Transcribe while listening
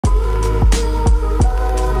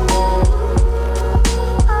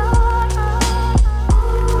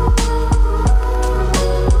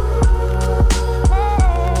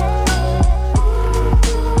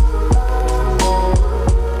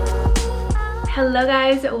Hello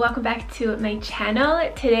guys, welcome back to my channel.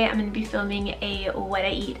 Today I'm going to be filming a what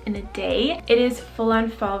I eat in a day. It is full on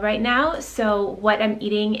fall right now, so what I'm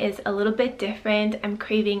eating is a little bit different. I'm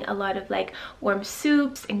craving a lot of like warm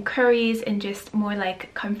soups and curries and just more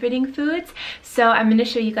like comforting foods. So I'm going to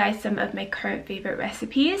show you guys some of my current favorite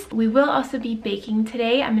recipes. We will also be baking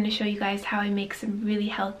today. I'm going to show you guys how I make some really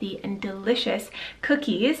healthy and delicious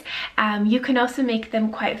cookies. You can also make them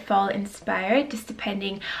quite fall inspired, just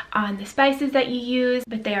depending on the spices that you use,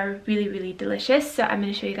 but they are really delicious. So I'm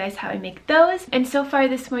going to show you guys how I make those. And so far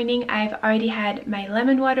this morning I've already had my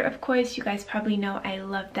lemon water. Of course, you guys probably know I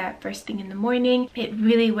love that first thing in the morning. It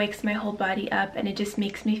really wakes my whole body up and it just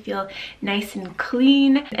makes me feel nice and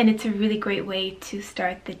clean, and it's a really great way to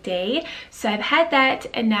start the day. So I've had that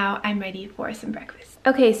and now I'm ready for some breakfast.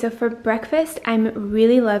 Okay, so for breakfast I'm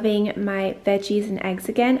really loving my veggies and eggs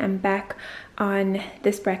again. I'm back on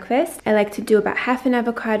this breakfast. I like to do about half an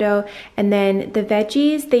avocado, and then the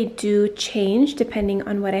veggies, they do change depending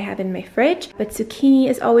on what I have in my fridge, but zucchini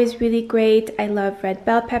is always really great. I love red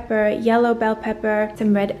bell pepper, yellow bell pepper,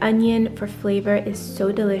 some red onion for flavor is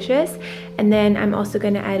so delicious. And then I'm also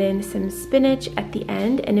going to add in some spinach at the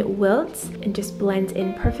end, and it wilts and just blends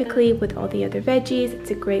in perfectly with all the other veggies.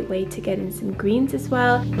 It's a great way to get in some greens as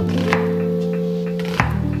well.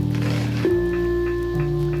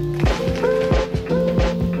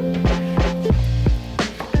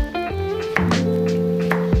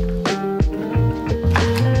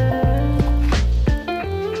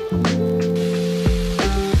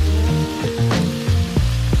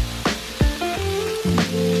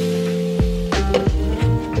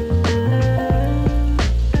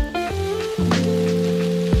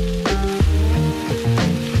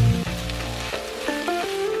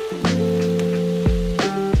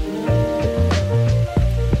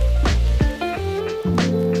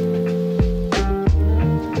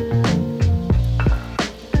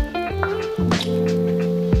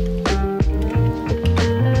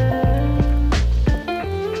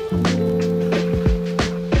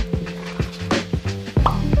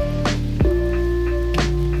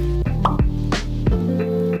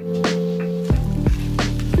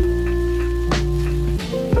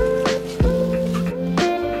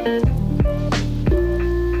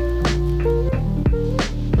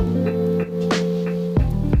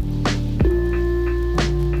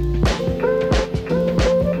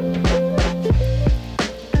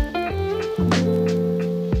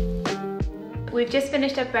 We've just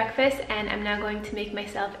finished up breakfast and I'm now going to make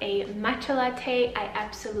myself a matcha latte. I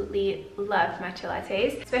absolutely love matcha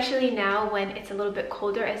lattes, especially now when it's a little bit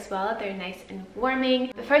colder as well. They're nice and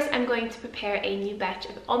warming. But first I'm going to prepare a new batch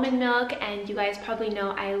of almond milk, and you guys probably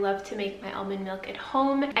know I love to make my almond milk at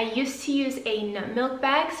home. I used to use a nut milk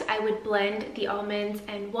bag, so I would blend the almonds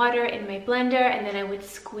and water in my blender and then I would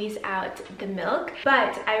squeeze out the milk.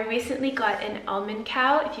 But I recently got an almond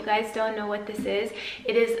cow. If you guys don't know what this is,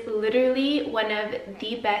 it is literally one of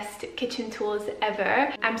the best kitchen tools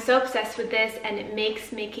ever. I'm so obsessed with this, and it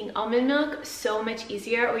makes making almond milk so much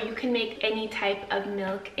easier. Or you can make any type of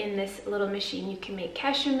milk in this little machine. You can make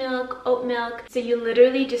cashew milk, oat milk. So you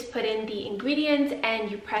literally just put in the ingredients and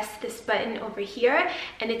you press this button over here,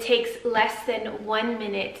 and it takes less than 1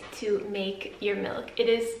 minute to make your milk. It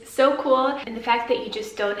is so cool, and the fact that you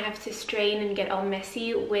just don't have to strain and get all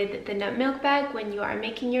messy with the nut milk bag when you are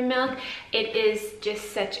making your milk, it is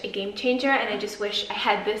just such a game changer. And I just wish I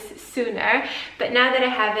had this sooner, but now that I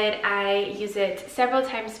have it, I use it several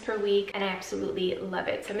times per week and I absolutely love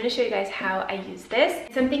it. So I'm going to show you guys how I use this.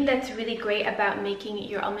 Something that's really great about making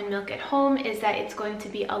your almond milk at home is that it's going to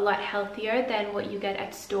be a lot healthier than what you get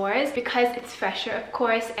at stores, because it's fresher of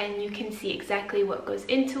course, and you can see exactly what goes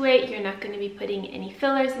into it. You're not going to be putting any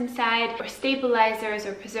fillers inside or stabilizers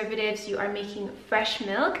or preservatives. You are making fresh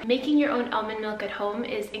milk. Making your own almond milk at home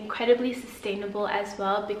is incredibly sustainable as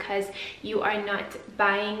well, because you are not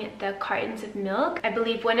buying the cartons of milk. I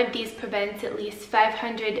believe one of these prevents at least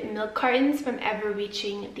 500 milk cartons from ever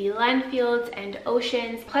reaching the landfills and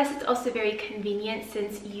oceans. Plus it's also very convenient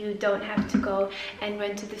since you don't have to go and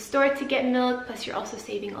run to the store to get milk. Plus you're also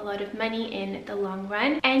saving a lot of money in the long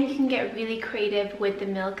run, and you can get really creative with the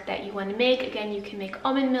milk that you want to make. Again, you can make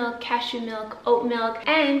almond milk, cashew milk, oat milk,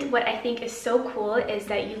 and what I think is so cool is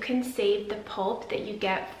that you can save the pulp that you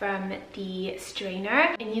get from the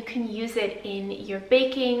strainer and you can use it in your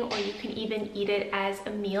baking, or you can even eat it as a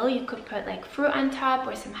meal. You could put like fruit on top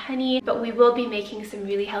or some honey, but we will be making some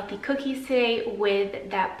really healthy cookies today with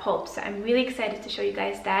that pulp. So I'm really excited to show you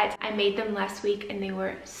guys that. I made them last week and they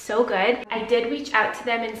were so good. I did reach out to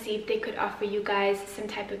them and see if they could offer you guys some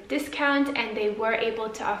type of discount, and they were able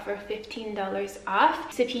to offer $15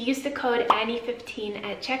 off. So if you use the code Annie15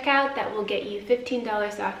 at checkout, that will get you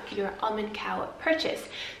 $15 off your almond cow purchase.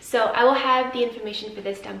 So I will have the information for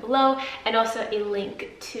this down below, and also a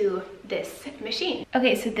link to this machine.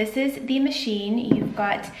 Okay, so this is the machine. You've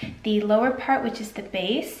got the lower part, which is the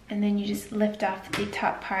base, and then you just lift off the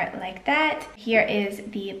top part like that. Here is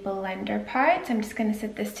the blender part. So I'm just gonna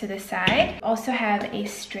set this to the side. Also have a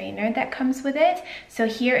strainer that comes with it. So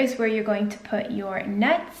here is where you're going to put your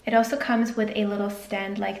nuts. It also comes with a little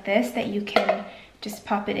stand like this that you can just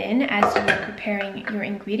pop it in as you're preparing your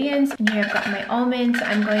ingredients. And here I've got my almonds. So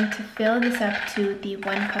I'm going to fill this up to the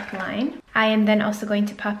 1 cup line. I am then also going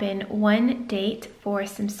to pop in 1 date for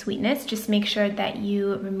some sweetness. Just make sure that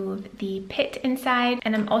you remove the pit inside.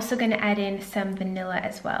 And I'm also gonna add in some vanilla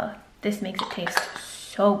as well. This makes it taste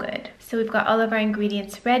so good. So we've got all of our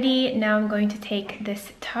ingredients ready. Now I'm going to take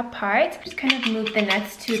this top part, just kind of move the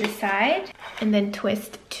nuts to the side and then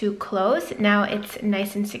twist to close. Now it's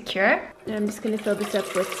nice and secure. And I'm just gonna fill this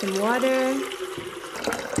up with some water.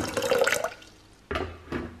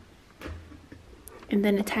 And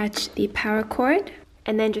then attach the power cord.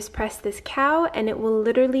 And then just press this cow, and it will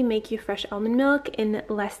literally make you fresh almond milk in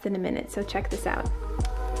less than a minute. So check this out.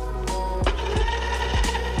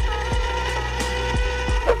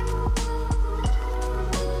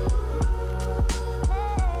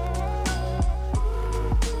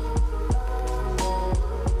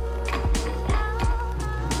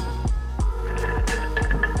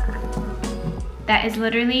 That is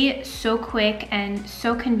literally so quick and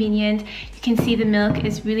so convenient. You can see the milk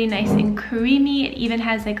is really nice and creamy. It even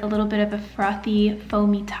has like a little bit of a frothy,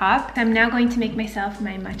 foamy top. So I'm now going to make myself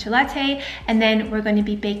my matcha latte, and then we're going to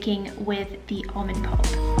be baking with the almond pulp.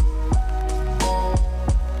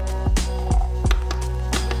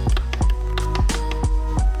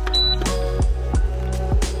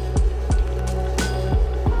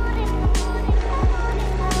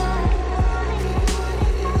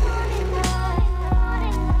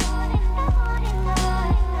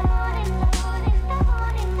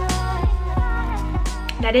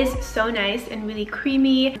 That is so nice and really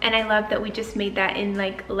creamy, and I love that we just made that in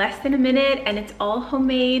like less than a minute, and it's all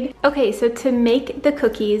homemade. Okay, so to make the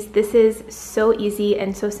cookies, this is so easy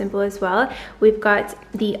and so simple as well. We've got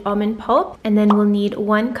the almond pulp, and then we'll need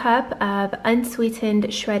 1 cup of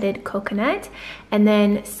unsweetened shredded coconut, and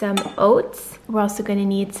then some oats. We're also going to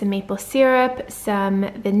need some maple syrup, some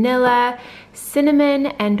vanilla, cinnamon,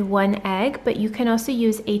 and 1 egg, but you can also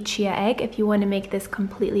use a chia egg if you want to make this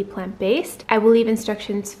completely plant-based. I will leave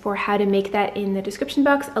instructions for how to make that in the description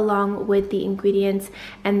box, along with the ingredients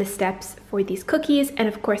and the steps for these cookies, and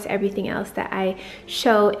of course everything else that I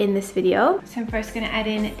show in this video. So I'm first going to add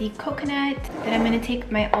in the coconut, then I'm going to take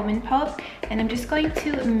my almond pulp, and I'm just going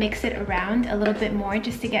to mix it around a little bit more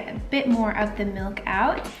just to get a bit more of the milk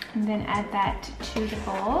out, and then add that to the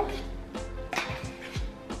bowl.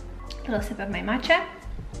 A little sip of my matcha.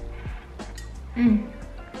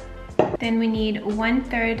 Then we need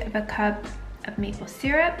 1/3 of a cup of maple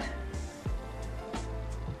syrup.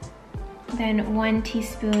 Then 1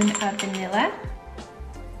 teaspoon of vanilla.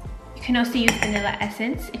 You can also use vanilla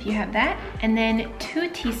essence if you have that. And then 2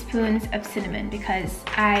 teaspoons of cinnamon, because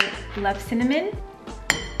I love cinnamon.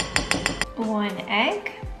 1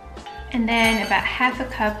 egg. And then about 1/2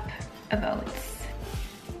 cup of oats.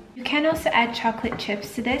 You can also add chocolate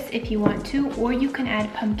chips to this if you want to, or you can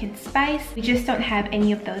add pumpkin spice. We just don't have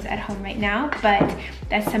any of those at home right now, but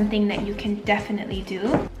that's something that you can definitely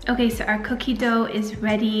do. Okay, so our cookie dough is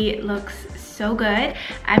ready. It looks so good.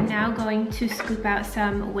 I'm now going to scoop out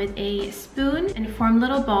some with a spoon and form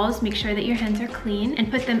little balls. Make sure that your hands are clean,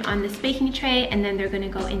 and put them on this baking tray, and then they're going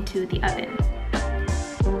to go into the oven.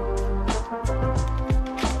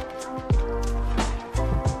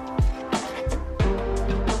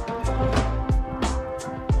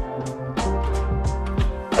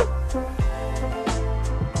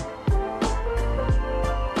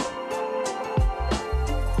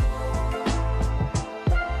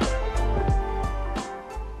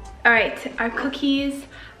 All right, our cookies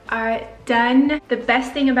are done. The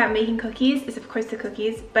best thing about making cookies is of course the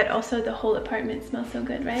cookies, but also the whole apartment smells so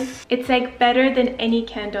good, right? It's like better than any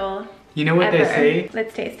candle. You know what ever. they say?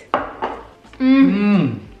 Let's taste.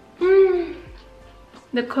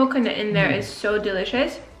 The coconut in there is so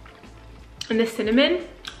delicious. And the cinnamon.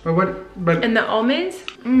 But and the almonds.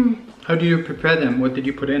 How do you prepare them? What did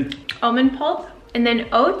you put in? Almond pulp, and then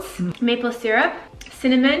oats, maple syrup,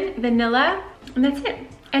 cinnamon, vanilla, and that's it.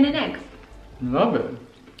 And an egg. Love it.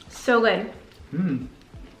 So good.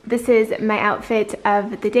 This is my outfit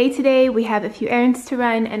of the day today. We have a few errands to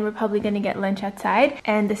run and we're probably gonna get lunch outside.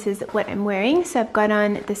 And this is what I'm wearing. So I've got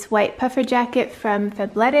on this white puffer jacket from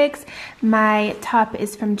Fabletics. My top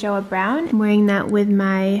is from Joa Brown. I'm wearing that with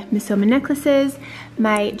my Misoma necklaces.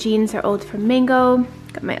 My jeans are Old from Mango.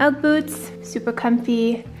 Got my Ugg boots, super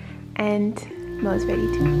comfy, and Mo's ready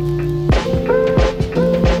too.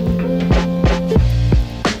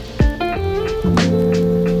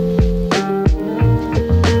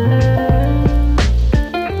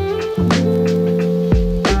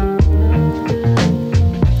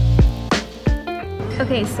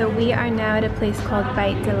 Okay, so we are now at a place called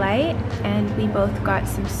Bite Delight, and we both got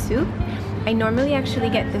some soup. I normally actually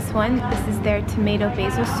get this one. This is their tomato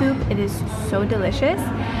basil soup. It is so delicious,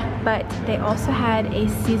 but they also had a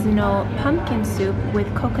seasonal pumpkin soup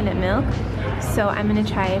with coconut milk. So I'm gonna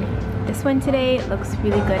try this one today. It looks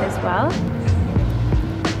really good as well.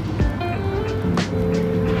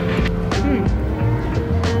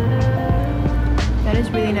 That is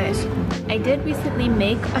really nice. I did recently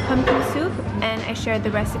make a pumpkin soup and I shared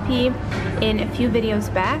the recipe in a few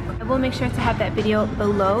videos back. I will make sure to have that video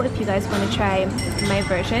below if you guys want to try my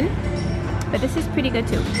version. But this is pretty good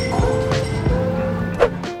too.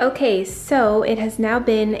 Okay, so it has now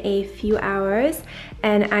been a few hours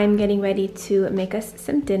and I'm getting ready to make us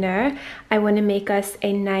some dinner. I want to make us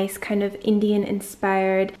a nice kind of Indian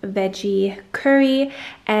inspired veggie curry,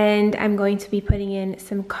 and I'm going to be putting in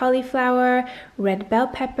some cauliflower, red bell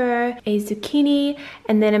pepper, a zucchini,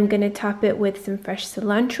 and then I'm going to top it with some fresh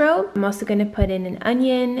cilantro. I'm also going to put in an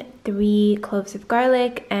onion, 3 cloves of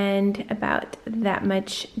garlic, and about that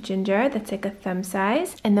much ginger. That's like a thumb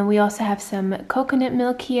size. And then we also have some coconut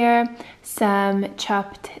milk here, some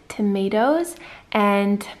chopped tomatoes,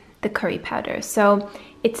 and the curry powder. So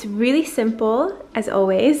it's really simple, as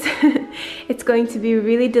always. It's going to be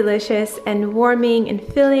really delicious and warming and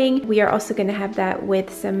filling. We are also going to have that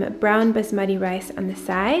with some brown basmati rice on the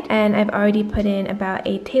side. And I've already put in about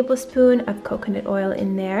a tablespoon of coconut oil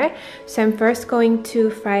in there. So I'm first going to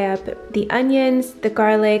fry up the onions, the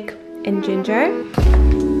garlic, and ginger.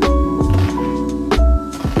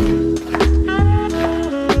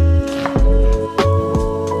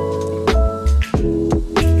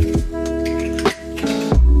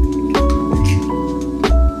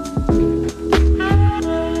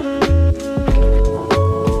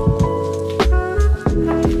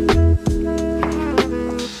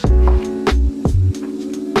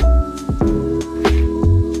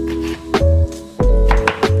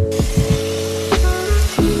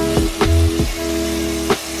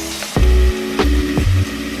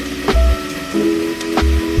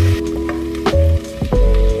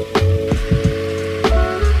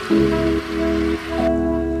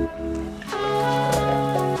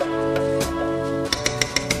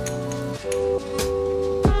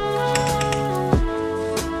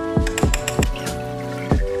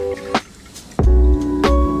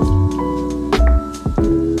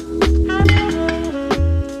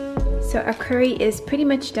 Our curry is pretty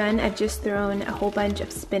much done. I've just thrown a whole bunch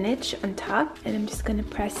of spinach on top and I'm just gonna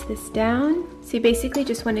press this down. So you basically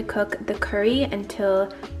just want to cook the curry until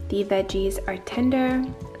the veggies are tender,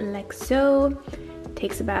 like so. It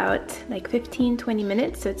takes about like 15-20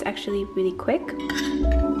 minutes, so it's actually really quick.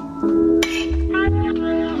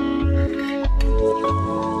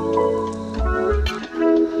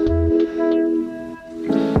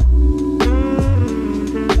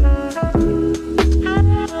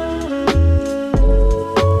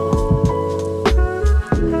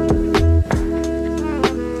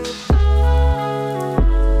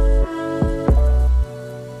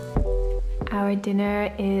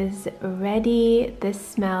 Dinner is ready. This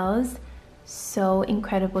smells so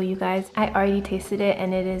incredible, you guys. I already tasted it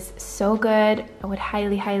and it is so good. I would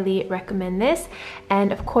highly recommend this.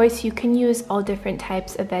 And of course you can use all different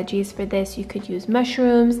types of veggies for this. You could use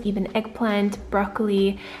mushrooms, even eggplant,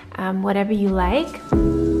 broccoli, whatever you like.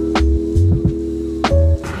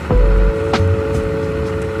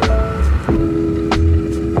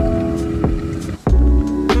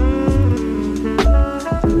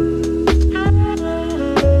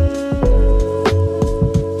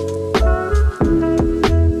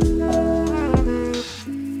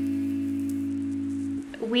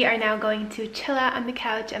 we are now going to chill out on the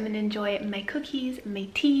couch. I'm gonna enjoy my cookies, my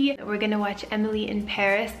tea. We're gonna watch Emily in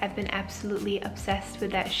Paris. I've been absolutely obsessed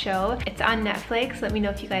with that show. It's on Netflix. Let me know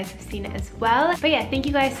if you guys have seen it as well. But yeah, thank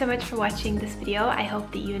you guys so much for watching this video. I hope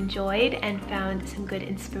that you enjoyed and found some good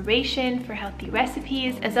inspiration for healthy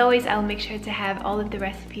recipes. As always, I'll make sure to have all of the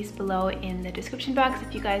recipes below in the description box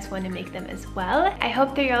if you guys want to make them as well. I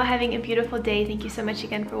hope that you're all having a beautiful day. Thank you so much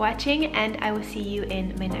again for watching, and I will see you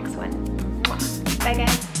in my next one. Bye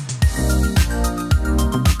guys.